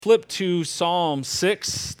Flip to Psalm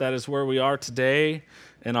 6. That is where we are today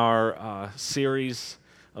in our series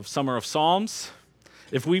of Summer of Psalms.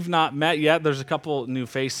 If we've not met yet, there's a couple new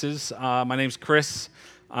faces. My name's Chris.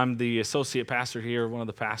 I'm the associate pastor here, one of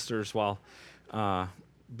the pastors.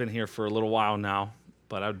 Been here for a little while now,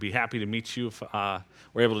 but I would be happy to meet you if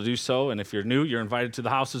we're able to do so. And if you're new, you're invited to the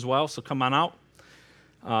house as well, so come on out.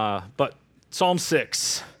 But Psalm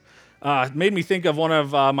 6. It made me think of one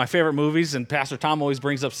of my favorite movies, and Pastor Tom always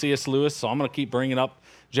brings up C.S. Lewis, so I'm going to keep bringing up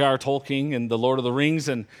J.R. Tolkien and The Lord of the Rings,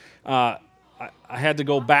 and I had to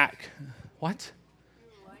go back. What?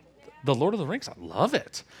 The Lord of the Rings, I love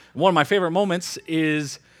it. One of my favorite moments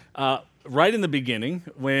is right in the beginning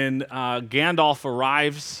when Gandalf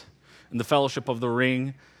arrives in the Fellowship of the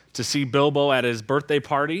Ring to see Bilbo at his birthday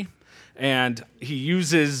party, and he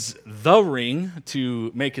uses the ring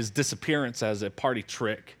to make his disappearance as a party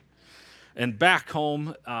trick. And back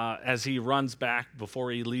home, as he runs back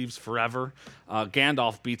before he leaves forever,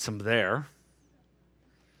 Gandalf beats him there.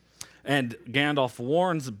 And Gandalf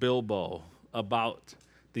warns Bilbo about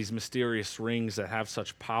these mysterious rings that have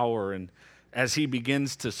such power. And as he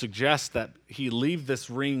begins to suggest that he leave this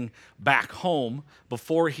ring back home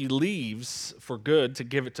before he leaves for good to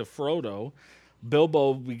give it to Frodo,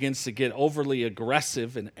 Bilbo begins to get overly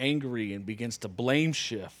aggressive and angry and begins to blame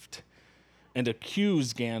shift and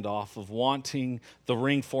accuse Gandalf of wanting the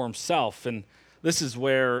ring for himself. And this is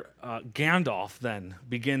where Gandalf then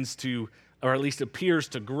begins to, or at least appears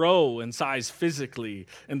to grow in size physically,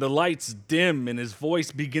 and the lights dim and his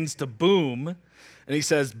voice begins to boom. And he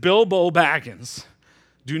says, "Bilbo Baggins,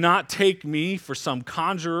 do not take me for some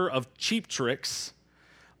conjurer of cheap tricks.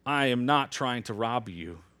 I am not trying to rob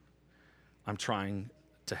you. I'm trying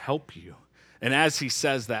to help you." And as he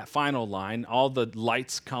says that final line, all the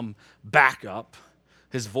lights come back up.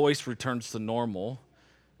 His voice returns to normal,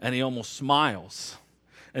 and he almost smiles.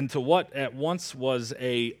 And to what at once was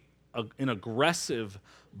an aggressive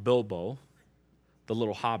Bilbo, the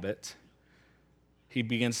little hobbit, he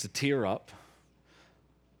begins to tear up.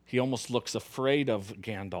 He almost looks afraid of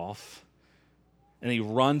Gandalf, and he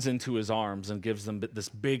runs into his arms and gives them this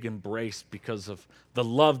big embrace because of the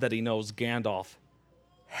love that he knows Gandalf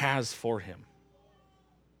has for him.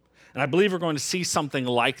 And I believe we're going to see something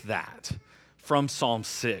like that from Psalm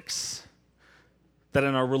 6. That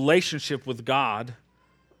in our relationship with God,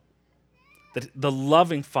 that the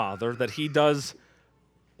loving Father, that he does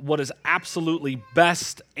what is absolutely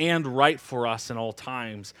best and right for us in all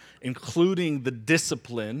times, including the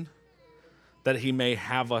discipline that he may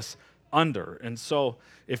have us under. And so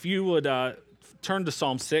if you would turn to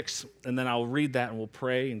Psalm 6, and then I'll read that and we'll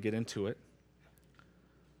pray and get into it.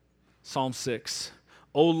 Psalm 6.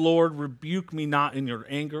 O Lord, rebuke me not in your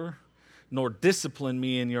anger, nor discipline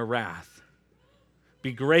me in your wrath.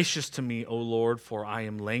 Be gracious to me, O Lord, for I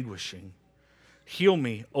am languishing. Heal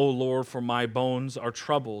me, O Lord, for my bones are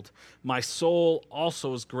troubled. My soul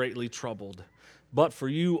also is greatly troubled. But for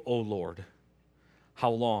you, O Lord, how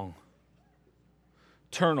long?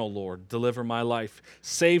 Turn, O Lord, deliver my life.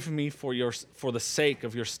 Save me for the sake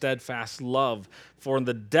of your steadfast love. For in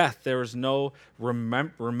the death there is no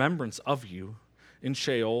remembrance of you. In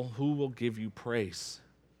Sheol, who will give you praise?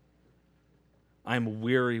 I am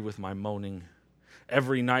weary with my moaning.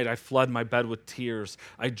 Every night I flood my bed with tears.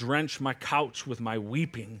 I drench my couch with my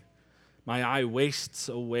weeping. My eye wastes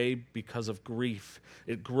away because of grief.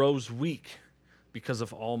 It grows weak because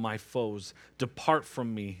of all my foes. Depart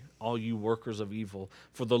from me, all you workers of evil,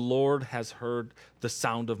 for the Lord has heard the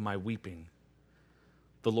sound of my weeping.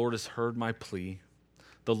 The Lord has heard my plea.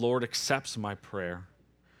 The Lord accepts my prayer.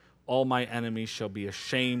 All my enemies shall be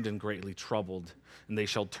ashamed and greatly troubled, and they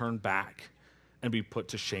shall turn back and be put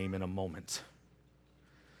to shame in a moment.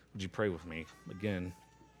 Would you pray with me again?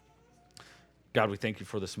 God, we thank you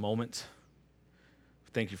for this moment.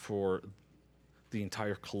 Thank you for the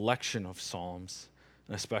entire collection of Psalms,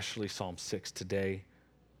 and especially Psalm 6 today.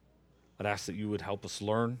 I'd ask that you would help us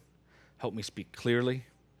learn, help me speak clearly,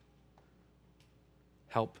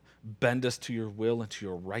 help bend us to your will and to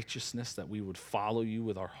your righteousness, that we would follow you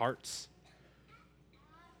with our hearts,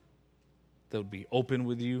 that would be open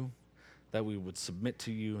with you, that we would submit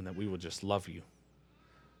to you, and that we would just love you.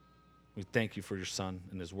 We thank you for your Son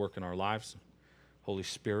and his work in our lives. Holy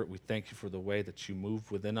Spirit, we thank you for the way that you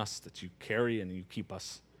move within us, that you carry and you keep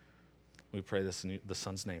us. We pray this in the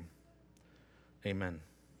Son's name. Amen.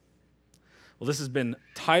 Well, this has been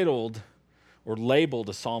titled or labeled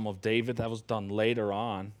a Psalm of David. That was done later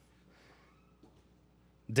on.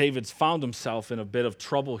 David's found himself in a bit of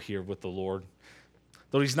trouble here with the Lord.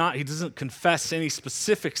 Though he doesn't confess any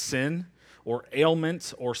specific sin or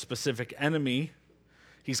ailment or specific enemy.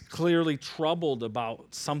 He's clearly troubled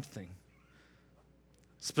about something.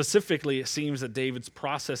 Specifically, it seems that David's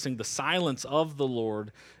processing the silence of the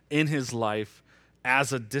Lord in his life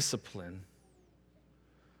as a discipline.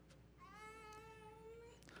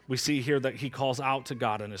 We see here that he calls out to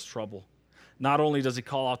God in his trouble. Not only does he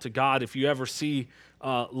call out to God, if you ever see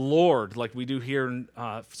Lord, like we do here in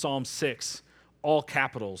Psalm 6, all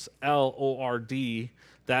capitals, Lord,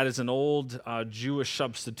 that is an old Jewish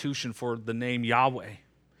substitution for the name Yahweh,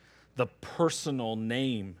 the personal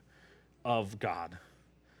name of God.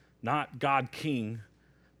 Not God King,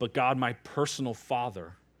 but God my personal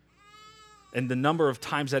Father. And the number of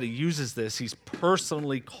times that he uses this, he's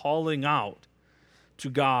personally calling out to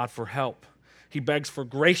God for help. He begs for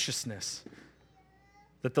graciousness,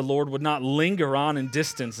 that the Lord would not linger on in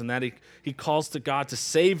distance, and that he calls to God to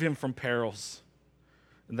save him from perils,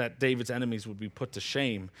 and that David's enemies would be put to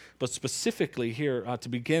shame. But specifically here, to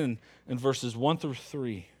begin in verses 1 through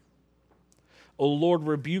 3, O Lord,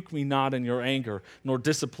 rebuke me not in your anger, nor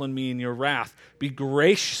discipline me in your wrath. Be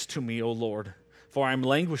gracious to me, O Lord, for I am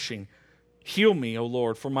languishing. Heal me, O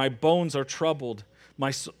Lord, for my bones are troubled. My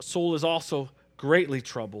soul is also greatly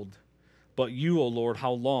troubled. But you, O Lord,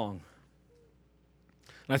 how long?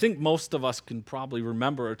 And I think most of us can probably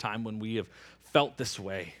remember a time when we have felt this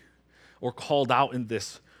way or called out in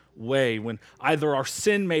this way, when either our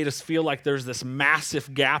sin made us feel like there's this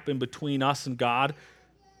massive gap in between us and God,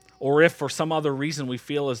 or if for some other reason we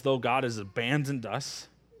feel as though God has abandoned us.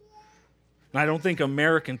 And I don't think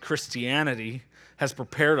American Christianity has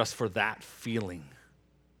prepared us for that feeling.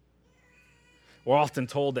 We're often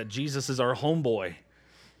told that Jesus is our homeboy and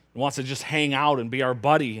wants to just hang out and be our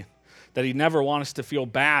buddy, that he never wants us to feel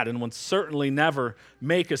bad, and would certainly never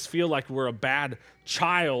make us feel like we're a bad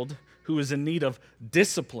child who is in need of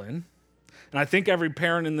discipline. And I think every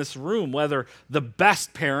parent in this room, whether the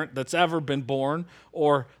best parent that's ever been born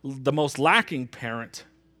or the most lacking parent,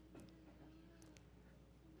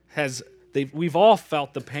 we've all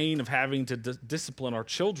felt the pain of having to discipline our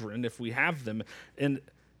children if we have them. And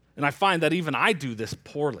I find that even I do this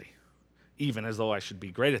poorly, even as though I should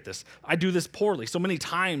be great at this. I do this poorly. So many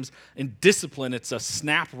times in discipline, it's a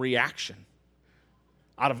snap reaction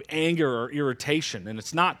out of anger or irritation, and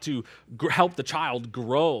it's not to help the child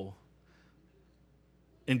grow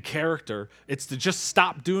in character. It's to just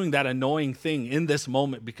stop doing that annoying thing in this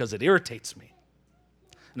moment because it irritates me.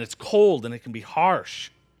 And it's cold and it can be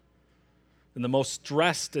harsh. In the most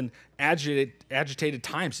stressed and agitated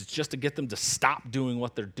times, it's just to get them to stop doing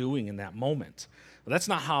what they're doing in that moment. But that's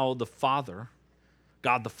not how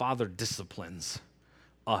God the Father disciplines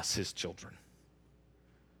us, his children.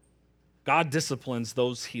 God disciplines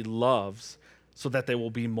those he loves so that they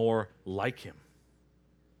will be more like him.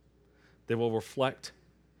 They will reflect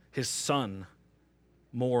his Son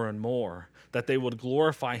more and more, that they would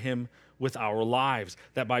glorify him with our lives,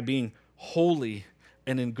 that by being holy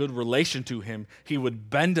and in good relation to him, he would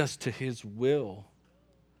bend us to his will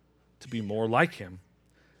to be more like him.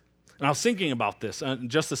 And I was thinking about this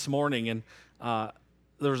just this morning, and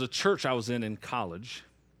there was a church I was in college,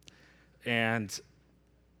 and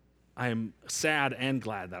I am sad and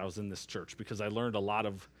glad that I was in this church because I learned a lot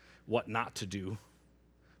of what not to do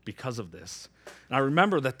because of this. And I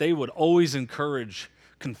remember that they would always encourage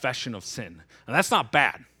confession of sin. And that's not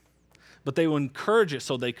bad, but they would encourage it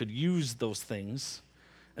so they could use those things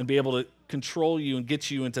and be able to control you and get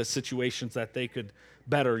you into situations that they could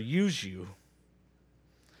better use you.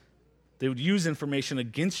 They would use information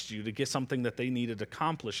against you to get something that they needed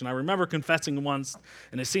accomplished. And I remember confessing once,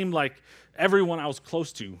 and it seemed like everyone I was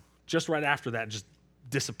close to, just right after that, just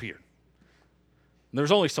disappeared. And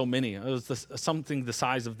there's only so many. It was something the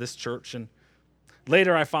size of this church. And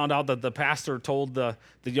later I found out that the pastor told the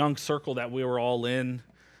young circle that we were all in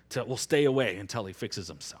to stay away until he fixes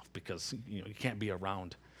himself, because you can't be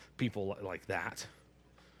around people like that.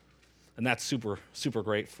 And that's super, super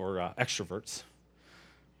great for extroverts.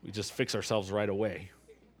 We just fix ourselves right away.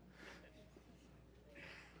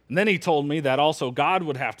 And then he told me that also God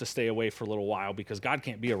would have to stay away for a little while because God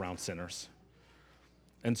can't be around sinners.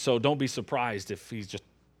 And so don't be surprised if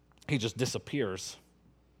he just disappears.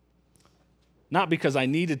 Not because I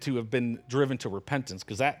needed to have been driven to repentance,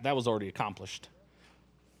 because that was already accomplished.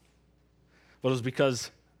 But it was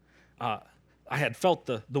because I had felt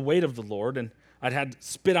the weight of the Lord, and I'd had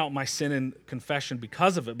spit out my sin in confession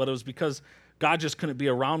because of it. But it was because God just couldn't be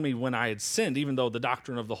around me when I had sinned, even though the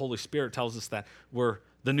doctrine of the Holy Spirit tells us that we're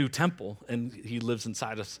the new temple and he lives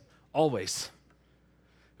inside us always.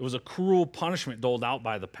 It was a cruel punishment doled out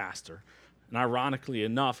by the pastor. And ironically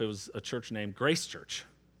enough, it was a church named Grace Church.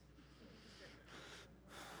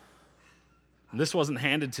 This wasn't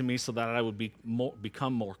handed to me so that I would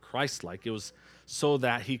become more Christ-like. It was so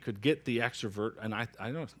that he could get the extrovert, and I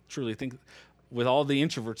don't truly think with all the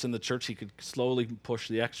introverts in the church, he could slowly push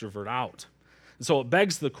the extrovert out. And so it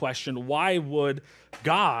begs the question, why would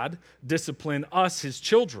God discipline us, his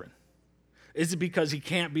children? Is it because he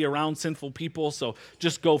can't be around sinful people, so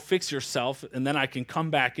just go fix yourself, and then I can come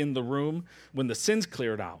back in the room when the sin's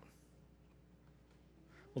cleared out?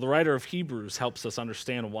 Well, the writer of Hebrews helps us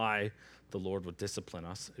understand why the Lord would discipline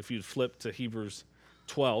us. If you'd flip to Hebrews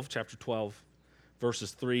 12, chapter 12,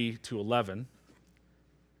 verses 3 to 11.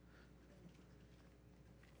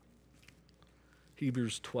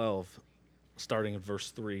 Hebrews 12, starting at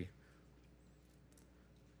verse 3.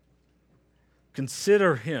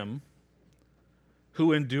 Consider him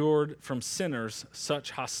who endured from sinners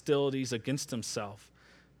such hostilities against himself,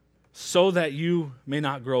 so that you may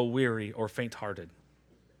not grow weary or faint-hearted.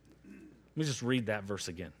 Let me just read that verse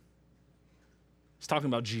again. It's talking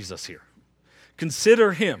about Jesus here.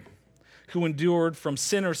 Consider him who endured from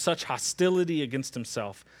sinners such hostility against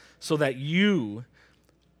himself, so that you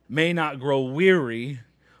may not grow weary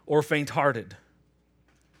or faint-hearted.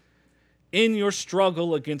 In your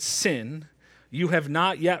struggle against sin, you have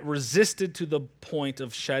not yet resisted to the point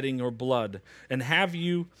of shedding your blood. And have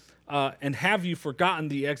you forgotten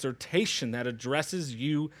the exhortation that addresses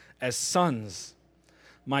you as sons?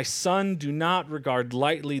 My son, do not regard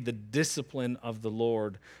lightly the discipline of the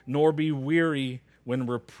Lord, nor be weary when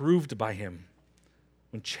reproved by him,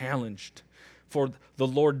 when challenged. For the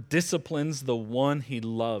Lord disciplines the one he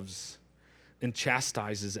loves and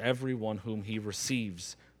chastises everyone whom he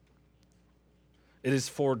receives. It is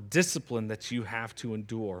for discipline that you have to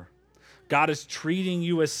endure. God is treating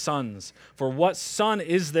you as sons. For what son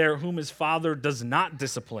is there whom his father does not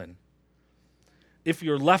discipline? If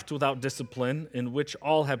you're left without discipline, in which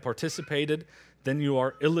all have participated, then you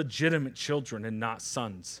are illegitimate children and not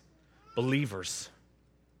sons, believers.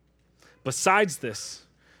 Besides this,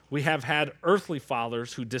 we have had earthly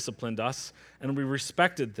fathers who disciplined us, and we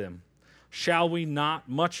respected them. Shall we not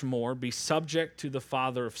much more be subject to the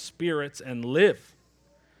Father of spirits and live?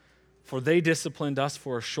 For they disciplined us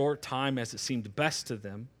for a short time as it seemed best to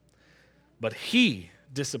them, but he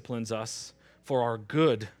disciplines us for our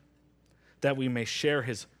good, that we may share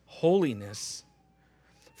his holiness.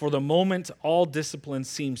 For the moment, all discipline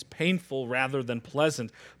seems painful rather than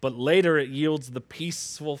pleasant, but later it yields the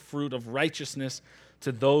peaceful fruit of righteousness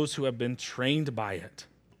to those who have been trained by it.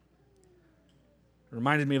 It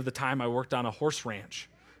reminded me of the time I worked on a horse ranch,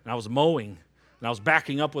 and I was mowing, and I was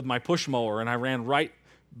backing up with my push mower, and I ran right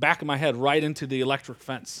back of my head right into the electric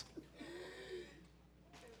fence.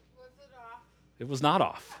 Was it off? It was not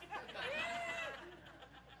off.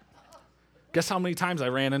 Guess how many times I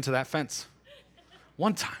ran into that fence?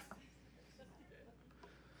 One time.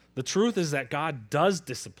 The truth is that God does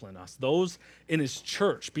discipline us, those in his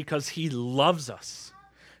church, because he loves us.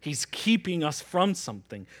 He's keeping us from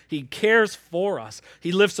something. He cares for us.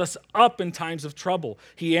 He lifts us up in times of trouble.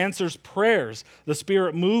 He answers prayers. The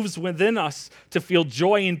Spirit moves within us to feel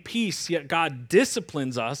joy and peace, yet God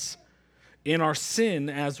disciplines us in our sin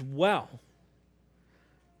as well.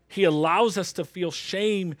 He allows us to feel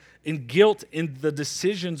shame and guilt in the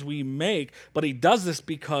decisions we make, but he does this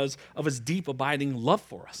because of his deep abiding love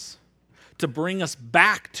for us, to bring us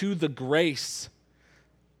back to the grace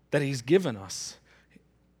that he's given us.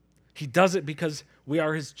 He does it because we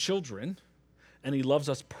are his children and he loves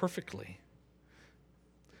us perfectly.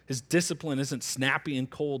 His discipline isn't snappy and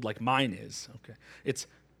cold like mine is. Okay? It's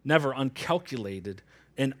never uncalculated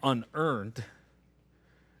and unearned.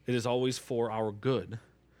 It is always for our good,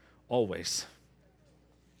 always.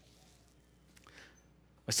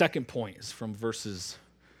 My second point is from verses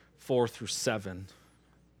 4 through 7.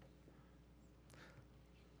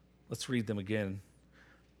 Let's read them again.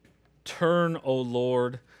 Turn, O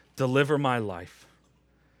Lord, deliver my life.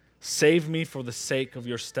 Save me for the sake of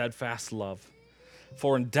your steadfast love.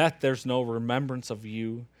 For in death there's no remembrance of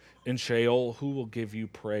you. In Sheol, who will give you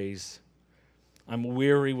praise? I'm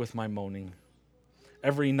weary with my moaning.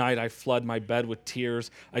 Every night I flood my bed with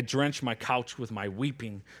tears. I drench my couch with my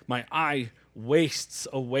weeping. My eye wastes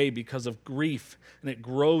away because of grief, and it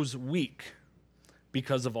grows weak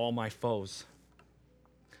because of all my foes.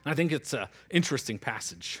 And I think it's an interesting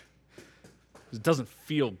passage. It doesn't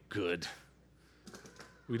feel good.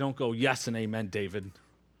 We don't go, yes and amen, David.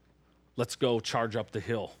 Let's go charge up the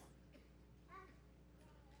hill.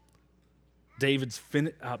 David's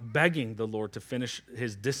begging the Lord to finish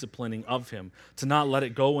his disciplining of him, to not let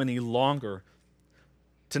it go any longer,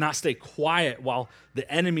 to not stay quiet while the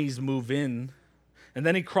enemies move in. And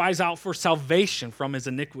then he cries out for salvation from his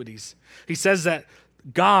iniquities. He says that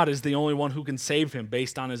God is the only one who can save him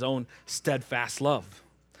based on his own steadfast love.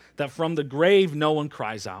 That from the grave no one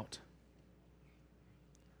cries out.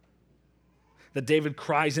 That David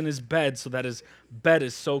cries in his bed so that his bed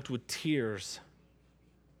is soaked with tears.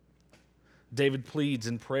 David pleads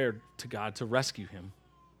in prayer to God to rescue him.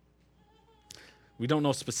 We don't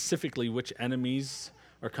know specifically which enemies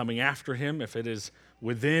are coming after him, if it is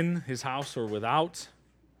within his house or without,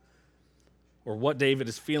 or what David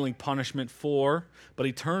is feeling punishment for, but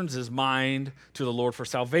he turns his mind to the Lord for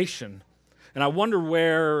salvation. And I wonder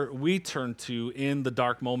where we turn to in the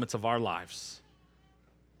dark moments of our lives.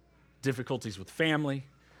 Difficulties with family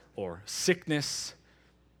or sickness,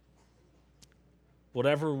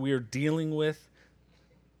 whatever we're dealing with,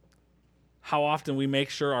 how often we make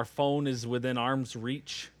sure our phone is within arm's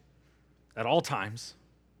reach at all times,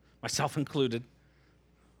 myself included.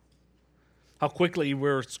 How quickly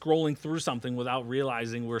we're scrolling through something without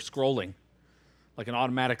realizing we're scrolling, like an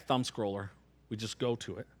automatic thumb scroller. We just go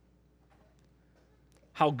to it.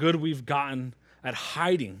 How good we've gotten at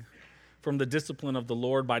hiding from the discipline of the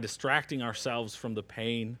Lord by distracting ourselves from the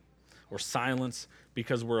pain or silence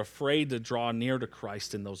because we're afraid to draw near to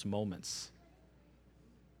Christ in those moments.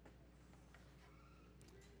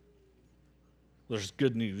 There's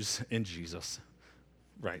good news in Jesus,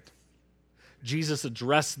 right? Jesus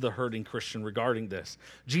addressed the hurting Christian regarding this.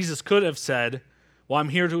 Jesus could have said, well, I'm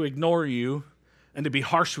here to ignore you and to be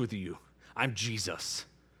harsh with you. I'm Jesus.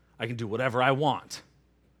 I can do whatever I want.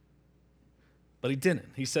 But he didn't.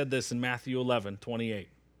 He said this in Matthew 11:28. He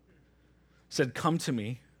said, come to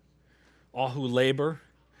me, all who labor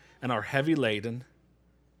and are heavy laden,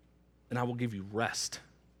 and I will give you rest.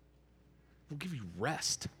 I will give you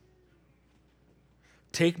rest.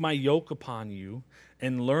 Take my yoke upon you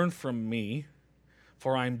and learn from me,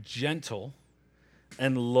 for I'm gentle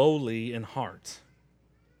and lowly in heart,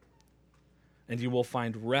 and you will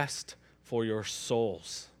find rest for your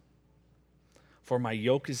souls. For my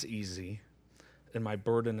yoke is easy and my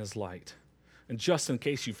burden is light. And just in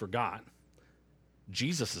case you forgot,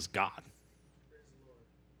 Jesus is God.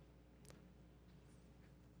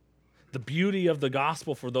 The beauty of the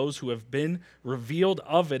gospel for those who have been revealed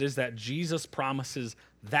of it is that Jesus promises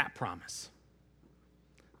that promise.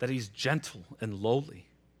 That he's gentle and lowly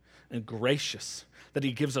and gracious. That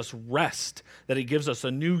he gives us rest. That he gives us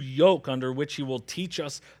a new yoke under which he will teach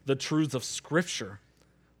us the truths of Scripture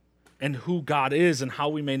and who God is and how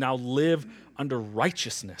we may now live under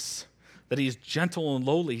righteousness. That he is gentle and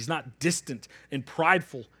lowly. He's not distant and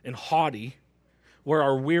prideful and haughty, where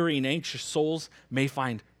our weary and anxious souls may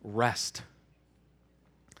find rest.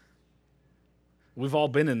 We've all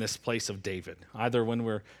been in this place of David, either when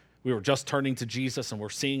we were just turning to Jesus and we're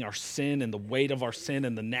seeing our sin and the weight of our sin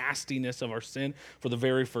and the nastiness of our sin for the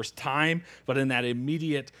very first time, but in that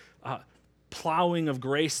immediate plowing of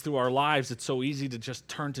grace through our lives, it's so easy to just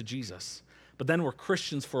turn to Jesus. But then we're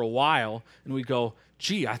Christians for a while and we go,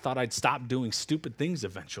 gee, I thought I'd stop doing stupid things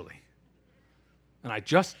eventually. And I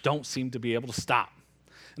just don't seem to be able to stop.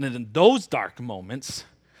 And then in those dark moments,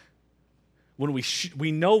 when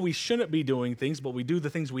we know we shouldn't be doing things, but we do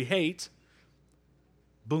the things we hate,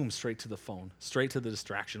 boom, straight to the phone, straight to the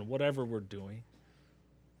distraction, whatever we're doing.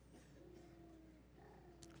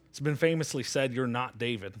 It's been famously said, you're not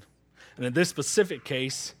David. And in this specific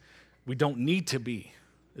case, we don't need to be.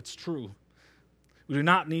 It's true. We do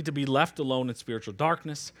not need to be left alone in spiritual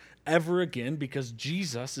darkness ever again, because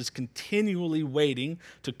Jesus is continually waiting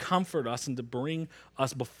to comfort us and to bring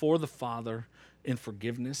us before the Father in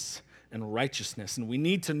forgiveness and righteousness. And we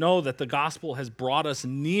need to know that the gospel has brought us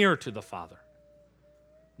near to the Father.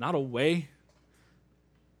 Not away,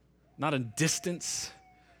 not in distance,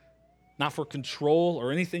 not for control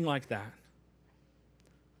or anything like that.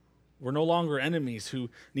 We're no longer enemies who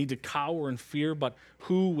need to cower in fear, but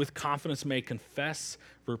who with confidence may confess,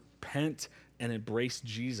 repent, and embrace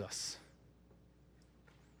Jesus.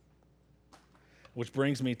 Which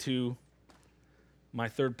brings me to my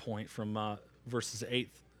third point from verses 8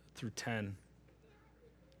 through 10.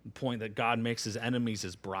 The point that God makes his enemies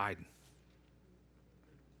his bride.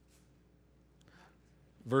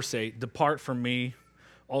 Verse 8, depart from me,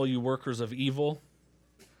 all you workers of evil,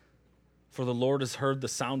 for the Lord has heard the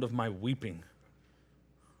sound of my weeping.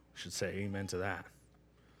 I should say amen to that.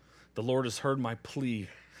 The Lord has heard my plea.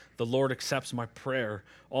 The Lord accepts my prayer.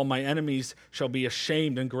 All my enemies shall be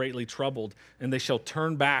ashamed and greatly troubled, and they shall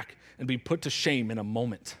turn back and be put to shame in a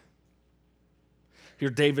moment. Here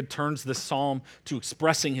David turns this psalm to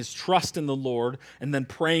expressing his trust in the Lord and then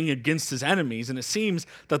praying against his enemies. And it seems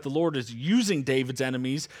that the Lord is using David's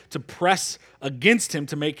enemies to press against him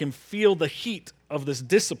to make him feel the heat of this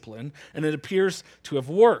discipline, and it appears to have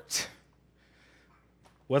worked.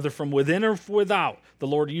 Whether from within or without, the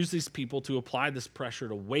Lord used these people to apply this pressure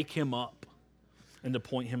to wake him up and to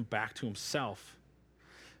point him back to himself.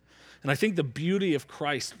 And I think the beauty of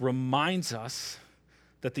Christ reminds us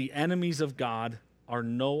that the enemies of God are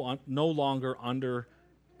no longer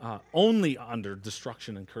only under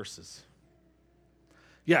destruction and curses.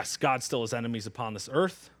 Yes, God still has enemies upon this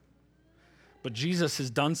earth, but Jesus has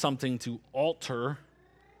done something to alter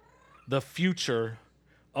the future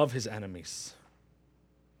of his enemies.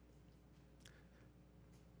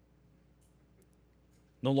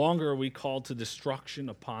 No longer are we called to destruction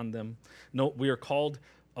upon them. No, we are called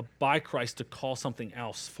by Christ to call something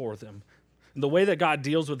else for them. And the way that God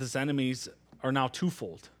deals with his enemies are now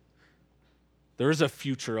twofold. There is a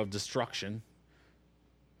future of destruction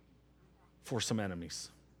for some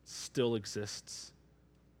enemies. Still exists.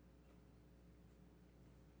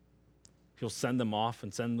 He'll send them off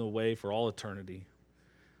and send them away for all eternity.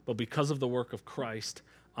 But because of the work of Christ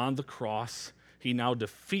on the cross, he now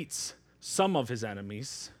defeats some of his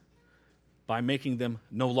enemies by making them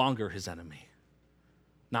no longer his enemy.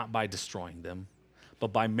 Not by destroying them,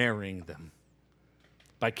 but by marrying them,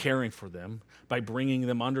 by caring for them, by bringing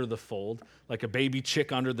them under the fold, like a baby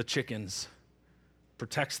chick under the chickens,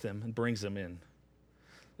 protects them and brings them in.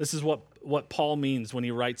 This is what Paul means when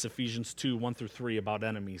he writes Ephesians 2, 1-3 about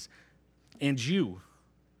enemies. And you,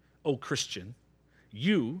 O Christian,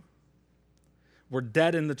 you were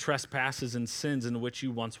dead in the trespasses and sins in which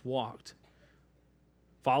you once walked,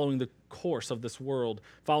 following the course of this world,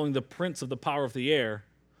 following the prince of the power of the air,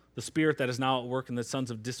 the spirit that is now at work in the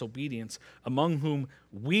sons of disobedience, among whom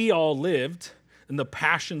we all lived in the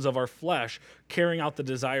passions of our flesh, carrying out the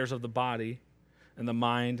desires of the body and the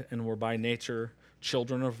mind, and were by nature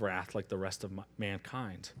children of wrath like the rest of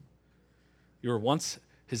mankind. You were once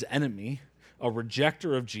his enemy, a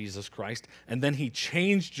rejecter of Jesus Christ, and then he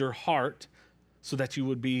changed your heart so that you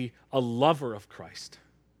would be a lover of Christ,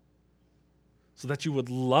 so that you would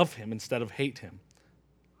love him instead of hate him.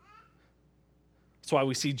 That's why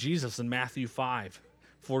we see Jesus in Matthew 5,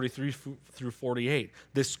 43 through 48.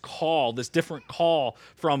 This call, this different call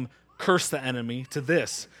from curse the enemy to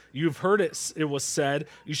this. You've heard it was said,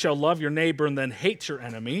 you shall love your neighbor and then hate your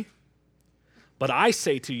enemy. But I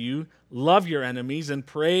say to you, love your enemies and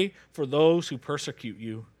pray for those who persecute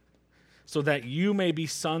you, so that you may be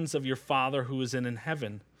sons of your Father who is in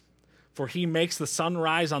heaven. For he makes the sun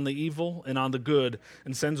rise on the evil and on the good,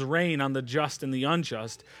 and sends rain on the just and the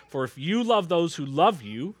unjust. For if you love those who love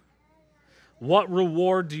you, what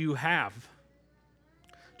reward do you have?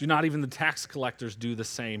 Do not even the tax collectors do the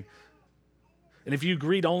same? And if you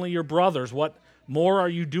greet only your brothers, what more are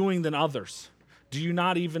you doing than others? Do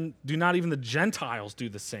not even the Gentiles do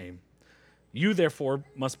the same? You therefore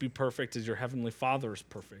must be perfect as your heavenly Father is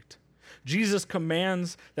perfect. Jesus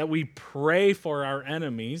commands that we pray for our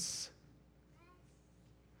enemies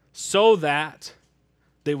so that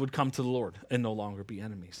they would come to the Lord and no longer be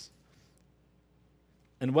enemies.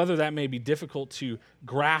 And whether that may be difficult to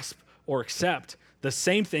grasp or accept, the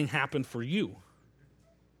same thing happened for you.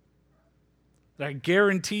 I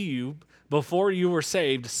guarantee you, before you were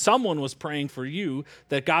saved, someone was praying for you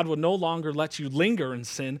that God would no longer let you linger in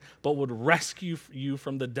sin, but would rescue you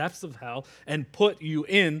from the depths of hell and put you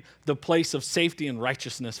in the place of safety and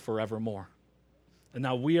righteousness forevermore. And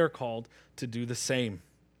now we are called to do the same.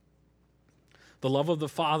 The love of the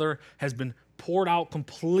Father has been poured out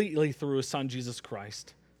completely through his Son, Jesus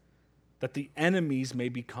Christ, that the enemies may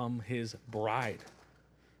become his bride.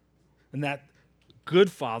 And that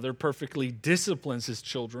good Father perfectly disciplines his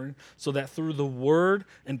children so that through the word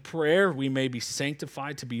and prayer we may be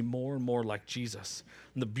sanctified to be more and more like Jesus.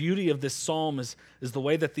 And the beauty of this psalm is the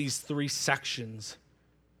way that these three sections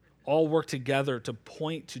all work together to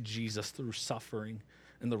point to Jesus through suffering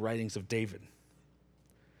in the writings of David.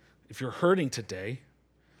 If you're hurting today,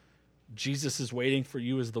 Jesus is waiting for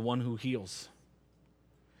you as the one who heals.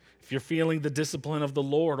 If you're feeling the discipline of the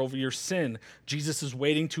Lord over your sin, Jesus is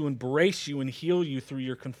waiting to embrace you and heal you through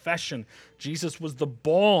your confession. Jesus was the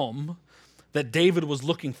balm that David was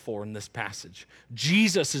looking for in this passage.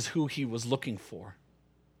 Jesus is who he was looking for.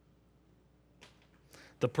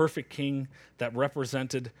 The perfect king that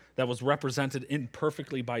was represented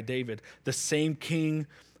imperfectly by David, the same king,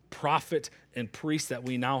 prophet, and priest that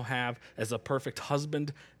we now have as a perfect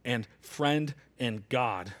husband and friend and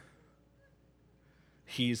God.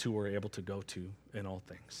 He's who we're able to go to in all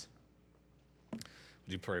things. Would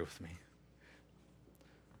you pray with me?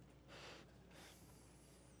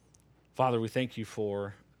 Father, we thank you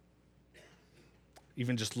for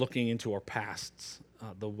even just looking into our pasts,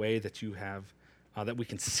 the way that you have, that we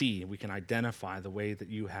can see, we can identify the way that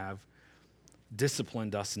you have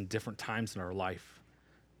disciplined us in different times in our life.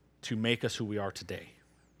 to make us who we are today.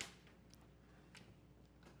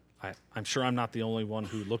 I'm sure I'm not the only one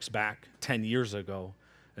who looks back 10 years ago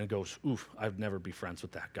and goes, oof, I'd never be friends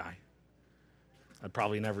with that guy. I'd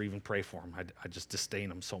probably never even pray for him. I'd just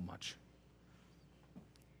disdain him so much.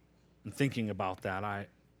 And thinking about that,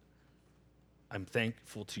 I'm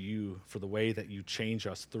thankful to you for the way that you change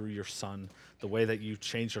us through your Son, the way that you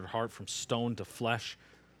changed our heart from stone to flesh,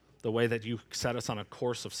 the way that you set us on a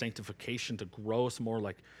course of sanctification to grow us more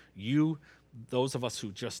like you, those of us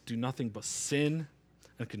who just do nothing but sin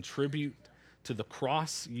and contribute to the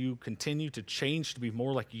cross. You continue to change to be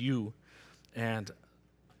more like you, and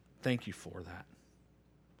thank you for that.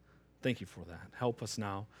 Thank you for that. Help us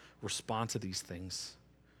now respond to these things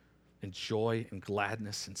in joy and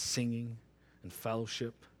gladness and singing and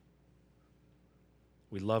fellowship.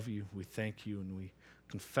 We love you, we thank you, and we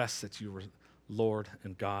confess that you are Lord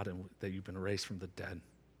and God and that you've been raised from the dead.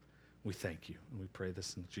 We thank you, and we pray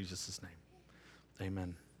this in Jesus' name.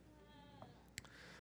 Amen.